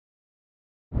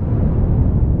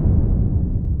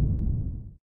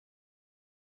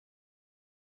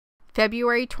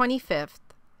February 25th,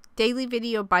 Daily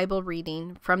Video Bible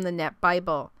Reading from the Net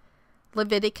Bible,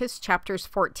 Leviticus chapters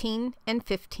 14 and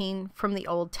 15 from the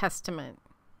Old Testament.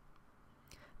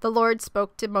 The Lord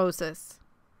spoke to Moses.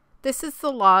 This is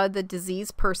the law of the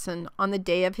diseased person on the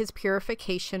day of his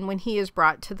purification when he is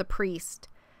brought to the priest.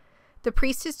 The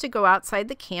priest is to go outside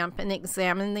the camp and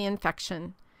examine the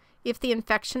infection. If the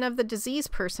infection of the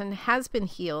diseased person has been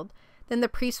healed, then the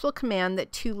priest will command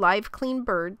that 2 live clean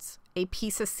birds, a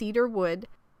piece of cedar wood,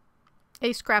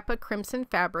 a scrap of crimson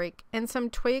fabric, and some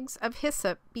twigs of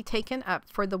hyssop be taken up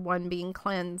for the one being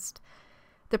cleansed.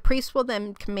 The priest will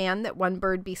then command that 1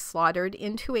 bird be slaughtered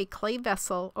into a clay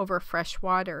vessel over fresh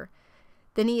water.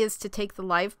 Then he is to take the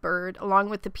live bird along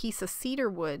with the piece of cedar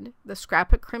wood, the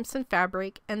scrap of crimson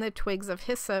fabric, and the twigs of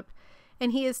hyssop,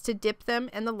 and he is to dip them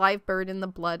and the live bird in the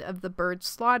blood of the bird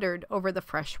slaughtered over the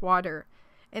fresh water,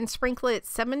 and sprinkle it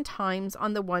 7 times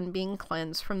on the one being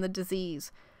cleansed from the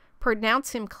disease.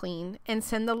 Pronounce him clean, and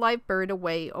send the live bird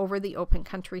away over the open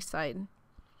countryside.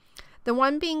 The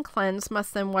one being cleansed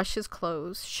must then wash his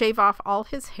clothes, shave off all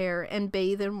his hair, and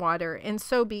bathe in water, and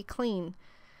so be clean.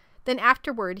 Then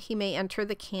afterward he may enter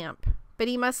the camp, but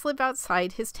he must live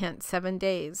outside his tent 7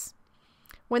 days.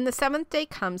 When the 7th day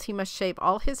comes, he must shave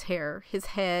all his hair, his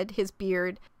head, his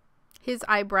beard, his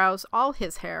eyebrows, all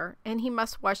his hair, and he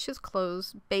must wash his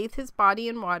clothes, bathe his body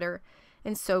in water,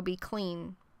 and so be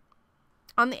clean.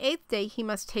 On the 8th day he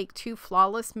must take 2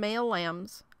 flawless male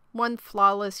lambs, 1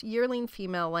 flawless yearling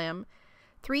female lamb,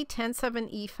 3/10 of an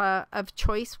ephah of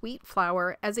choice wheat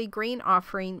flour as a grain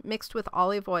offering mixed with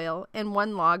olive oil, and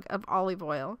 1 log of olive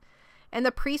oil. And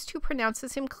the priest who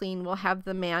pronounces him clean will have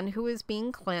the man who is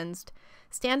being cleansed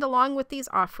stand along with these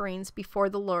offerings before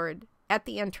the Lord at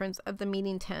the entrance of the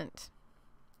meeting tent.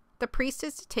 The priest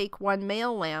is to take 1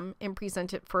 male lamb and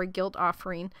present it for a guilt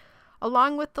offering,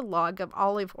 along with the log of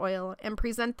olive oil, and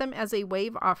present them as a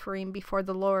wave offering before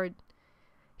the Lord.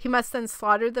 He must then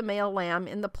slaughter the male lamb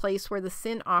in the place where the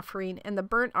sin offering and the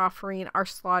burnt offering are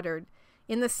slaughtered,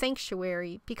 in the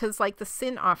sanctuary, because like the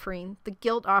sin offering, the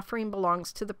guilt offering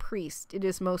belongs to the priest. It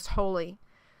is most holy.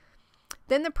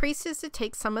 Then the priest is to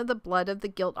take some of the blood of the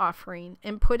guilt offering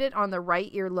and put it on the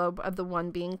right earlobe of the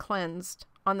one being cleansed,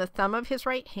 on the thumb of his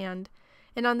right hand,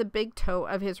 and on the big toe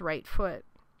of his right foot.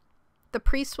 The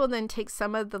priest will then take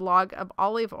some of the log of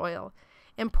olive oil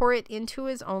and pour it into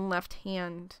his own left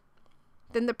hand.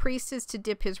 Then the priest is to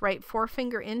dip his right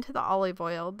forefinger into the olive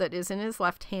oil that is in his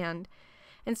left hand,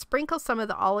 and sprinkle some of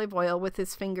the olive oil with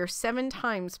his finger 7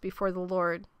 times before the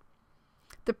Lord.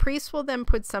 The priest will then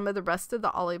put some of the rest of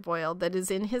the olive oil that is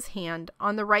in his hand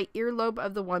on the right earlobe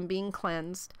of the one being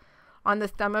cleansed, on the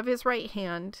thumb of his right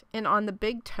hand, and on the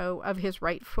big toe of his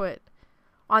right foot,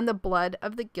 on the blood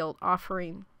of the guilt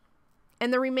offering.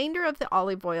 And the remainder of the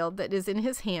olive oil that is in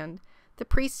his hand, the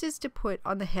priest is to put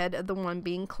on the head of the one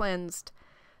being cleansed.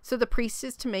 So the priest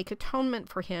is to make atonement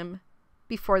for him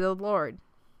before the Lord.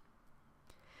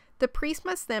 The priest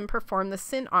must then perform the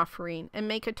sin offering and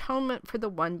make atonement for the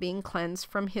one being cleansed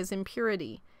from his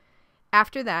impurity.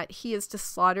 After that, he is to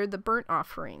slaughter the burnt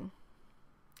offering.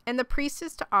 And the priest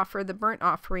is to offer the burnt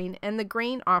offering and the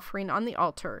grain offering on the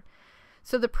altar.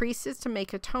 So the priest is to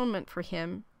make atonement for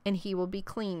him, and he will be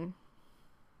clean.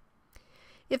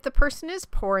 If the person is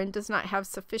poor and does not have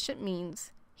sufficient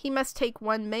means, he must take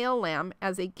 1 male lamb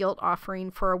as a guilt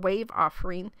offering for a wave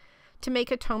offering to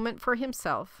make atonement for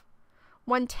himself,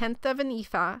 1/10 of an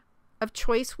ephah of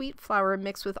choice wheat flour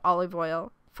mixed with olive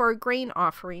oil for a grain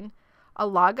offering, a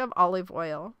log of olive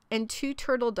oil, and 2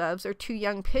 turtle doves or 2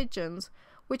 young pigeons,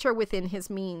 which are within his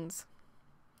means.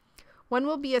 One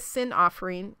will be a sin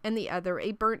offering and the other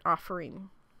a burnt offering.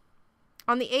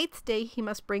 On the 8th day he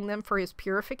must bring them for his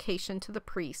purification to the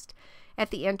priest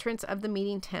at the entrance of the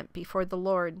meeting tent before the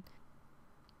Lord.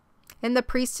 And the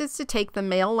priest is to take the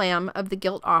male lamb of the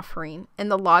guilt offering and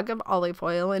the log of olive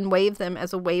oil and wave them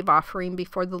as a wave offering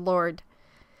before the Lord.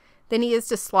 Then he is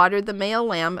to slaughter the male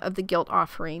lamb of the guilt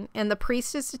offering, and the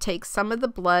priest is to take some of the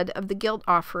blood of the guilt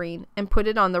offering and put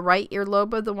it on the right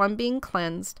earlobe of the one being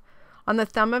cleansed, on the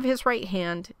thumb of his right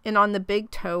hand, and on the big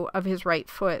toe of his right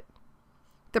foot.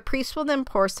 The priest will then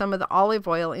pour some of the olive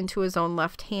oil into his own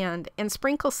left hand, and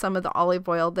sprinkle some of the olive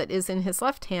oil that is in his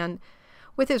left hand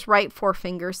with his right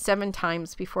forefinger 7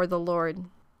 times before the Lord.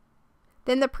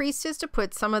 Then the priest is to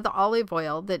put some of the olive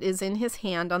oil that is in his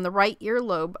hand on the right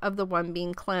earlobe of the one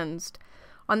being cleansed,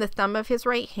 on the thumb of his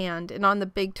right hand, and on the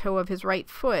big toe of his right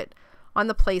foot, on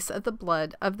the place of the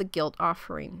blood of the guilt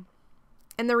offering.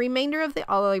 And the remainder of the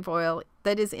olive oil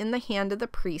that is in the hand of the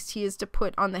priest he is to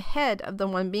put on the head of the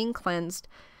one being cleansed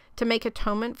to make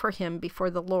atonement for him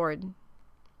before the Lord.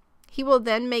 He will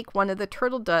then make 1 of the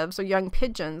turtle doves or young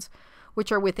pigeons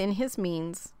which are within his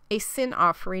means, a sin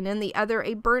offering, and the other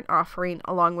a burnt offering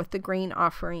along with the grain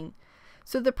offering.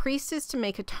 So the priest is to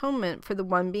make atonement for the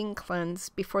one being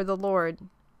cleansed before the Lord.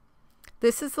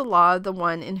 This is the law of the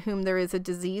one in whom there is a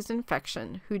diseased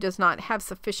infection, who does not have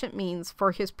sufficient means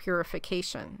for his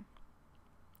purification.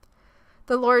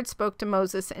 The Lord spoke to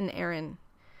Moses and Aaron.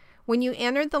 When you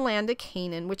entered the land of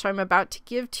Canaan, which I am about to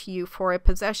give to you for a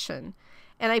possession,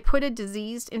 and I put a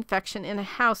diseased infection in a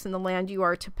house in the land you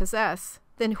are to possess,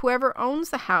 then whoever owns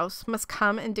the house must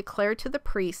come and declare to the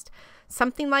priest,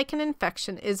 something like an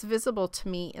infection is visible to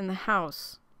me in the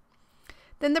house.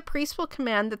 Then the priest will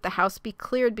command that the house be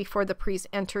cleared before the priest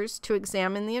enters to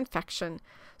examine the infection,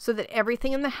 so that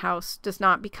everything in the house does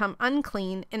not become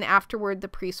unclean, and afterward the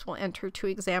priest will enter to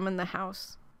examine the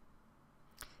house.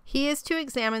 He is to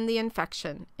examine the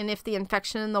infection, and if the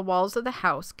infection in the walls of the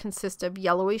house consists of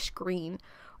yellowish green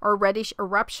or reddish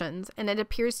eruptions, and it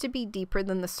appears to be deeper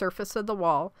than the surface of the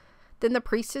wall, then the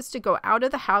priest is to go out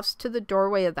of the house to the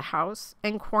doorway of the house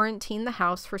and quarantine the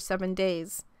house for 7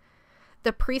 days.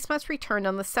 The priest must return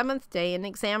on the 7th day and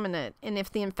examine it, and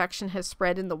if the infection has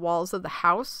spread in the walls of the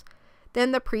house,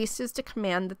 then the priest is to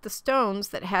command that the stones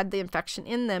that had the infection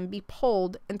in them be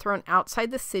pulled and thrown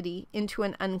outside the city into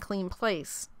an unclean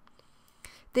place.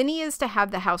 Then he is to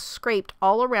have the house scraped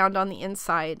all around on the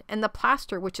inside, and the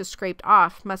plaster which is scraped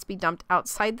off must be dumped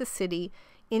outside the city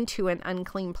into an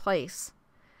unclean place.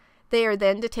 They are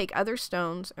then to take other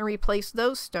stones and replace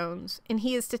those stones, and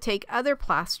he is to take other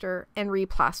plaster and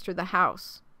replaster the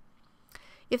house.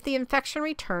 If the infection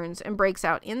returns and breaks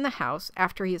out in the house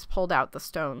after he has pulled out the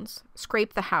stones,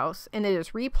 scrape the house, and it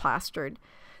is replastered,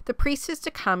 the priest is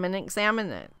to come and examine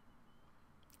it.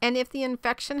 And if the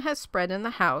infection has spread in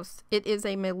the house, it is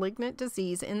a malignant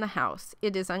disease in the house,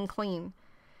 it is unclean.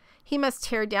 He must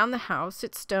tear down the house,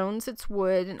 its stones, its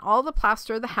wood, and all the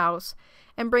plaster of the house,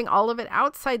 and bring all of it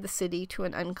outside the city to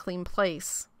an unclean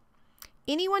place.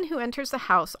 Anyone who enters the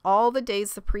house all the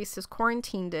days the priest has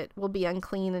quarantined it will be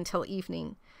unclean until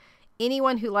evening.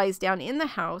 Anyone who lies down in the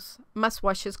house must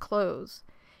wash his clothes.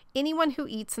 Anyone who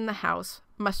eats in the house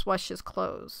must wash his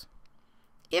clothes.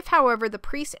 If, however, the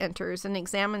priest enters and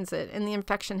examines it, and the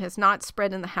infection has not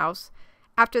spread in the house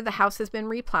after the house has been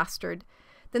replastered,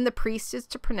 then the priest is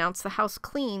to pronounce the house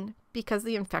clean because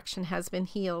the infection has been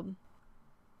healed.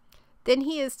 Then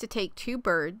he is to take 2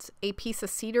 birds, a piece of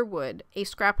cedar wood, a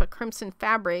scrap of crimson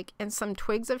fabric, and some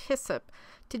twigs of hyssop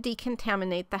to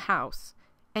decontaminate the house,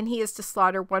 and he is to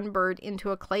slaughter 1 bird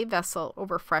into a clay vessel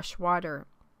over fresh water.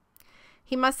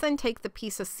 He must then take the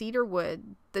piece of cedar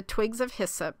wood, the twigs of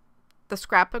hyssop, the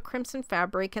scrap of crimson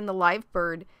fabric, and the live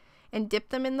bird, and dip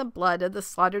them in the blood of the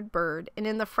slaughtered bird and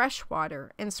in the fresh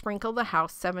water, and sprinkle the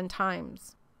house 7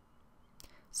 times.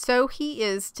 So he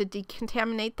is to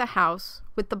decontaminate the house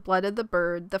with the blood of the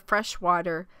bird, the fresh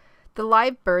water, the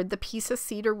live bird, the piece of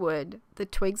cedar wood, the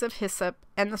twigs of hyssop,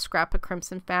 and the scrap of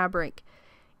crimson fabric.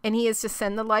 And he is to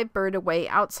send the live bird away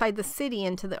outside the city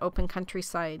into the open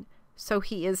countryside. So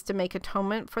he is to make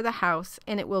atonement for the house,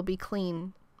 and it will be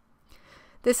clean.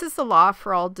 This is the law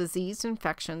for all diseased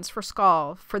infections, for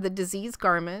scald, for the diseased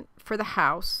garment, for the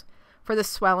house, for the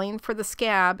swelling, for the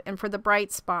scab, and for the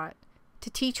bright spot, to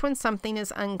teach when something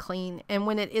is unclean and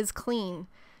when it is clean.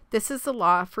 This is the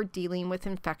law for dealing with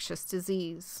infectious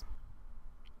disease.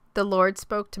 The Lord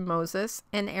spoke to Moses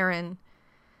and Aaron.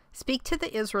 Speak to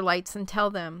the Israelites and tell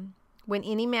them, when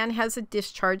any man has a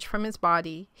discharge from his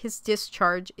body, his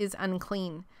discharge is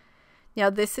unclean. Now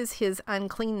this is his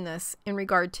uncleanness in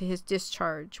regard to his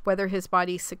discharge. Whether his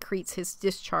body secretes his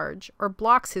discharge or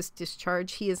blocks his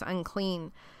discharge, he is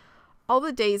unclean. All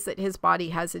the days that his body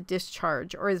has a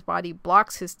discharge or his body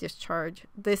blocks his discharge,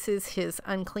 this is his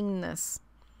uncleanness.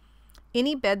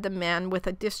 Any bed the man with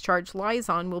a discharge lies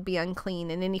on will be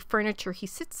unclean, and any furniture he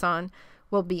sits on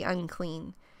will be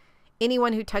unclean.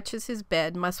 Anyone who touches his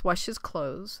bed must wash his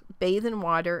clothes, bathe in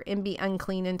water, and be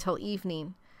unclean until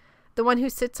evening. The one who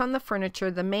sits on the furniture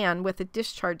the man with a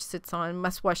discharge sits on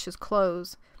must wash his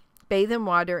clothes, bathe in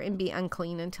water, and be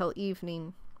unclean until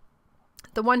evening.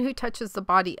 The one who touches the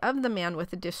body of the man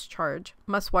with a discharge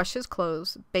must wash his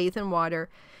clothes, bathe in water,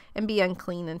 and be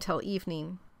unclean until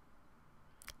evening.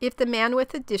 If the man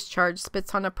with a discharge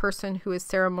spits on a person who is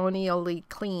ceremonially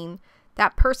clean,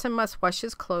 that person must wash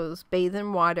his clothes, bathe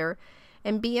in water,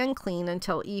 and be unclean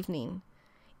until evening.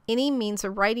 Any means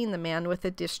of riding the man with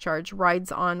a discharge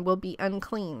rides on will be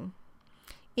unclean.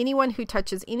 Anyone who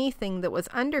touches anything that was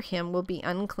under him will be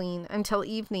unclean until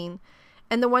evening,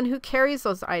 and the one who carries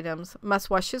those items must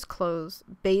wash his clothes,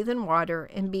 bathe in water,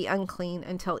 and be unclean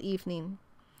until evening.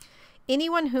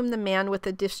 Anyone whom the man with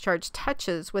the discharge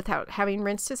touches without having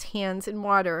rinsed his hands in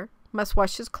water must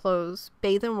wash his clothes,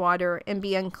 bathe in water, and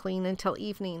be unclean until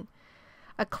evening.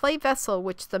 A clay vessel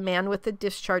which the man with the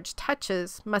discharge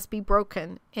touches must be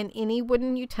broken, and any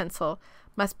wooden utensil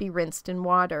must be rinsed in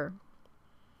water.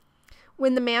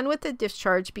 When the man with the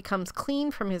discharge becomes clean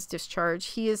from his discharge,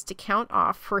 he is to count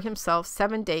off for himself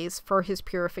 7 days for his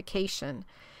purification,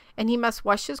 and he must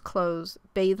wash his clothes,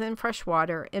 bathe in fresh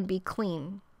water, and be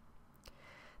clean.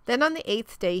 Then on the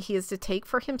 8th day he is to take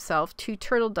for himself 2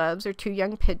 turtle doves or 2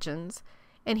 young pigeons,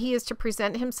 and he is to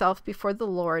present himself before the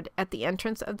Lord at the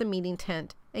entrance of the meeting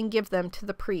tent and give them to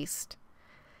the priest.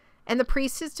 And the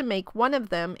priest is to make one of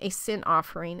them a sin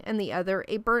offering and the other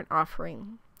a burnt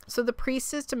offering. So the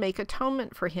priest is to make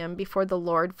atonement for him before the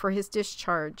Lord for his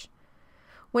discharge.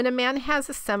 When a man has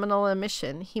a seminal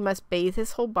emission, he must bathe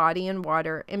his whole body in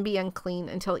water and be unclean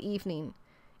until evening.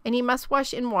 And he must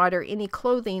wash in water any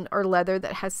clothing or leather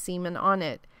that has semen on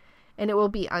it, and it will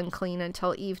be unclean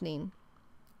until evening.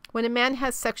 When a man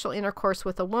has sexual intercourse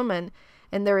with a woman,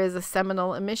 and there is a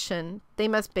seminal emission, they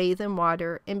must bathe in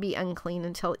water and be unclean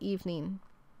until evening.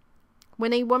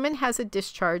 When a woman has a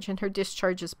discharge and her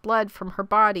discharge is blood from her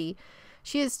body,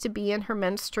 she is to be in her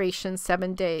menstruation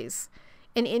 7 days,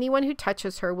 and anyone who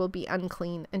touches her will be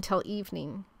unclean until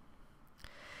evening.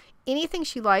 Anything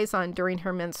she lies on during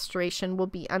her menstruation will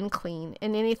be unclean,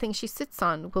 and anything she sits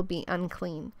on will be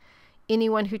unclean.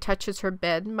 Anyone who touches her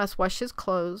bed must wash his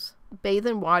clothes, bathe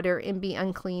in water, and be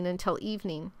unclean until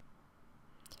evening.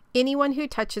 Anyone who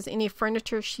touches any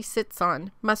furniture she sits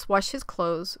on must wash his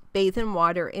clothes, bathe in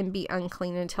water, and be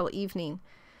unclean until evening.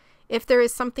 If there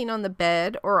is something on the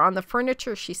bed or on the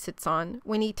furniture she sits on,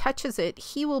 when he touches it,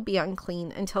 he will be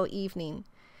unclean until evening.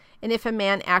 And if a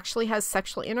man actually has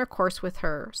sexual intercourse with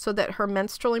her, so that her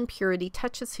menstrual impurity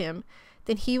touches him,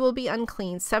 then he will be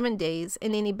unclean 7 days,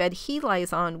 and any bed he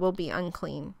lies on will be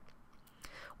unclean.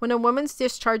 When a woman's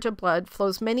discharge of blood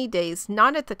flows many days,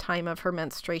 not at the time of her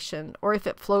menstruation, or if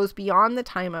it flows beyond the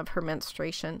time of her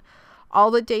menstruation, all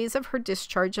the days of her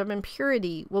discharge of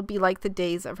impurity will be like the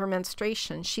days of her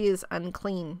menstruation. She is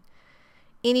unclean.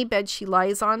 Any bed she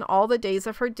lies on all the days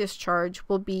of her discharge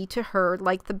will be to her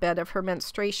like the bed of her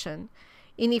menstruation.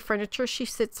 Any furniture she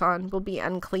sits on will be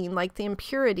unclean like the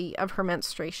impurity of her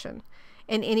menstruation,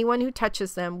 and anyone who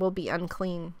touches them will be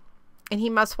unclean. And he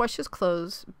must wash his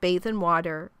clothes, bathe in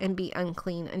water, and be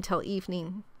unclean until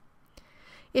evening.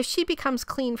 If she becomes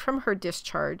clean from her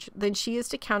discharge, then she is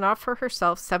to count off for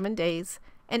herself 7 days,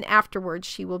 and afterward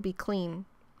she will be clean.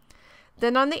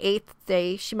 Then on the 8th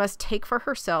day she must take for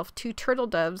herself 2 turtle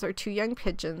doves or 2 young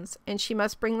pigeons, and she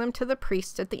must bring them to the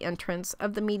priest at the entrance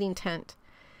of the meeting tent.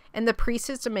 And the priest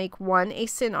is to make one a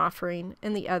sin offering,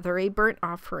 and the other a burnt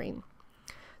offering.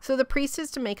 So the priest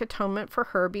is to make atonement for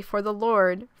her before the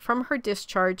Lord from her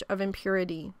discharge of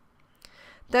impurity.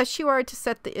 Thus you are to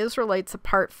set the Israelites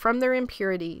apart from their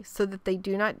impurity, so that they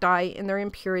do not die in their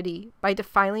impurity by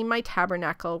defiling my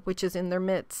tabernacle which is in their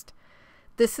midst.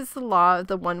 This is the law of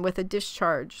the one with a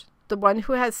discharge, the one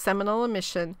who has seminal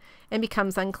emission and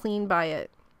becomes unclean by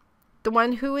it, the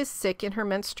one who is sick in her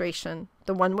menstruation,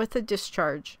 the one with a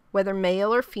discharge, whether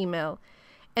male or female,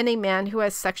 and a man who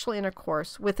has sexual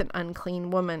intercourse with an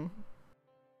unclean woman.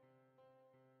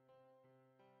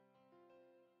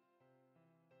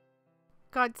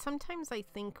 God, sometimes I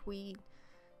think we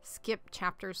skip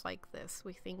chapters like this.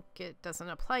 We think it doesn't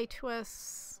apply to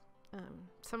us.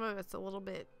 Some of it's a little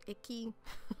bit icky.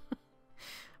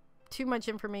 Too much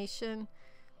information.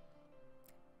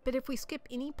 But if we skip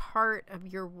any part of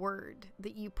your word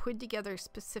that you put together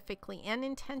specifically and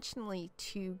intentionally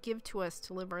to give to us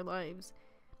to live our lives,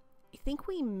 I think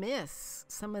we miss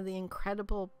some of the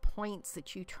incredible points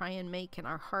that you try and make in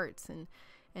our hearts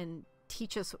and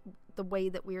teach us the way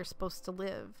that we are supposed to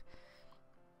live.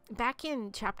 Back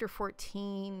in chapter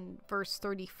 14, verse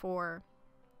 34,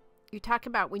 you talk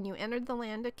about when you entered the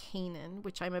land of Canaan,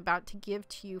 which I'm about to give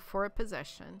to you for a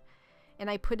possession, and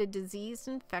I put a diseased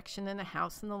infection in a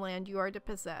house in the land you are to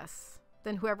possess,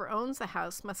 then whoever owns the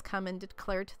house must come and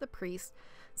declare to the priest,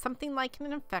 something like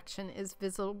an infection is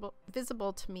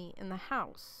visible to me in the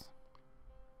house.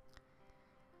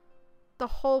 The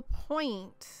whole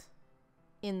point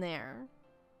in there,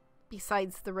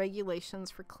 besides the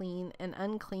regulations for clean and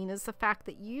unclean, is the fact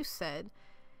that you said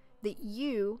that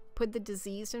you put the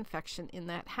diseased infection in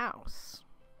that house.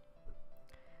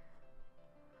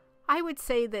 I would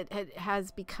say that it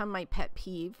has become my pet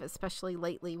peeve, especially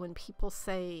lately, when people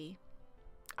say,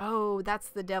 oh, that's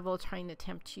the devil trying to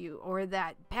tempt you, or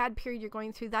that bad period you're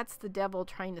going through, that's the devil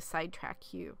trying to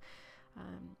sidetrack you,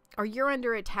 or you're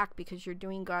under attack because you're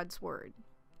doing God's word.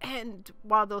 And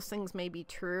while those things may be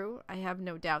true, I have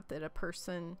no doubt that a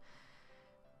person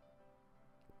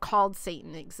called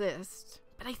Satan exist,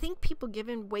 but I think people give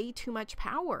him way too much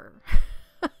power.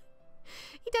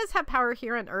 He does have power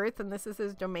here on earth, and this is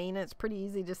his domain. It's pretty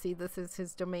easy to see this is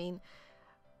his domain.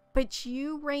 But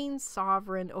you reign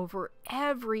sovereign over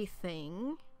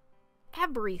everything.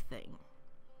 Everything.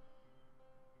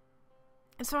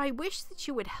 And so I wish that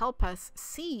you would help us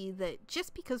see that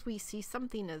just because we see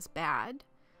something as bad,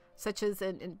 such as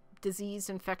a disease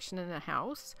infection in a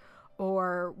house,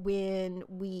 or when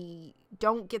we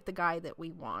don't get the guy that we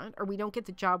want, or we don't get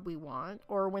the job we want,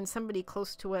 or when somebody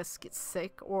close to us gets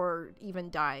sick or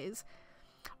even dies,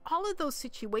 all of those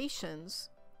situations,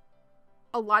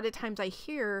 a lot of times I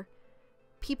hear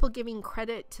people giving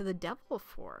credit to the devil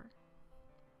for.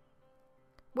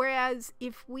 Whereas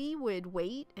if we would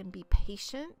wait and be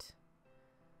patient,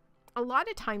 a lot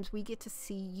of times we get to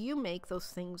see you make those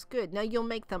things good. Now, you'll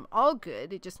make them all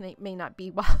good. It just may not be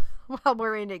while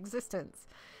we're in existence.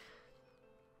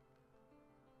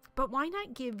 But why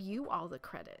not give you all the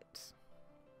credit?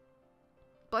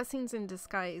 Blessings in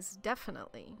disguise,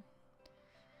 definitely.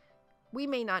 We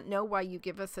may not know why you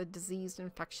give us a diseased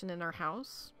infection in our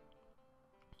house.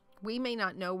 We may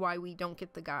not know why we don't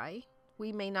get the guy.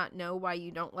 We may not know why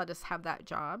you don't let us have that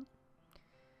job.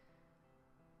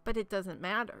 But it doesn't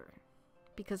matter,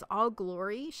 because all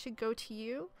glory should go to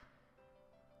you.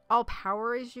 All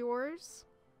power is yours.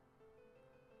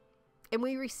 And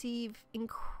we receive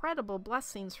incredible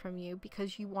blessings from you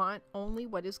because you want only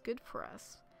what is good for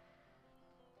us.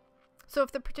 So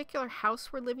if the particular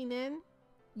house we're living in,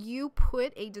 you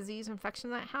put a disease infection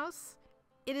in that house,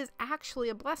 it is actually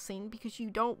a blessing because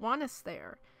you don't want us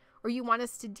there, or you want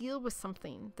us to deal with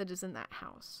something that is in that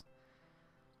house.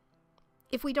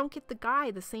 If we don't get the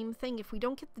guy, the same thing. If we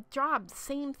don't get the job, the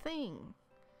same thing.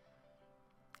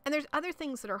 And there's other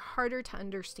things that are harder to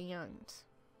understand.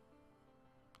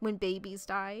 When babies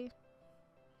die,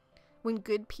 when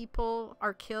good people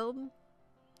are killed,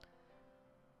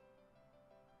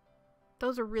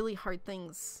 those are really hard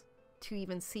things to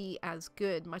even see as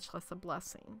good, much less a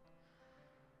blessing.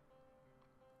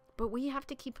 But we have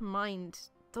to keep in mind,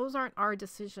 those aren't our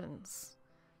decisions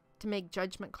to make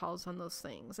judgment calls on those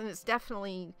things. And it's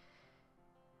definitely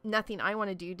nothing I want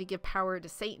to do to give power to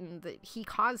Satan that he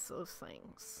caused those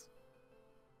things.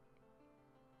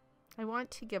 I want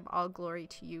to give all glory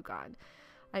to you, God.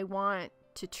 I want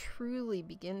to truly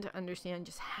begin to understand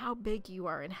just how big you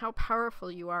are and how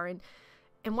powerful you are,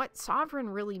 and what sovereign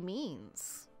really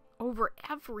means over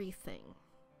everything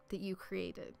that you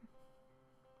created.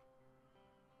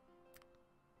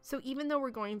 So even though we're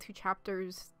going through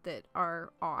chapters that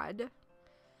are odd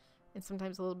and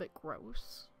sometimes a little bit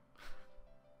gross,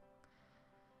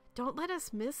 don't let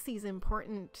us miss these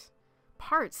important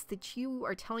parts that you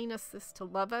are telling us this to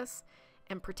love us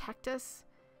and protect us.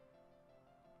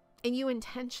 And you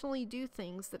intentionally do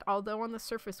things that, although on the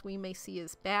surface we may see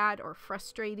as bad or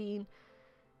frustrating,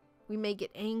 we may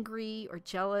get angry or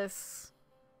jealous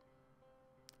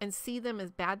and see them as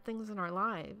bad things in our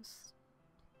lives,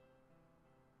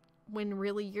 when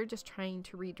really you're just trying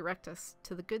to redirect us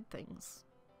to the good things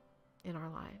in our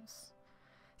lives.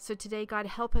 So today, God,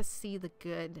 help us see the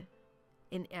good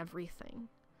in everything,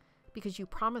 because you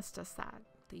promised us that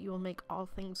you will make all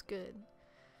things good.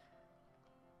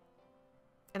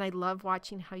 And I love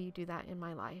watching how you do that in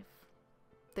my life.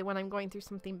 That when I'm going through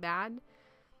something bad,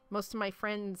 most of my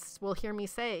friends will hear me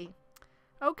say,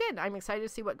 "Oh, good, I'm excited to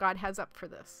see what God has up for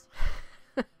this."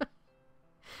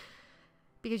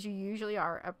 Because you usually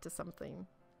are up to something,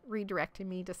 redirecting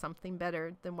me to something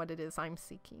better than what it is I'm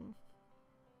seeking.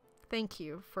 Thank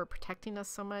you for protecting us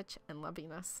so much and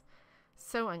loving us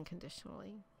so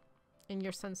unconditionally. In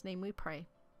your son's name we pray.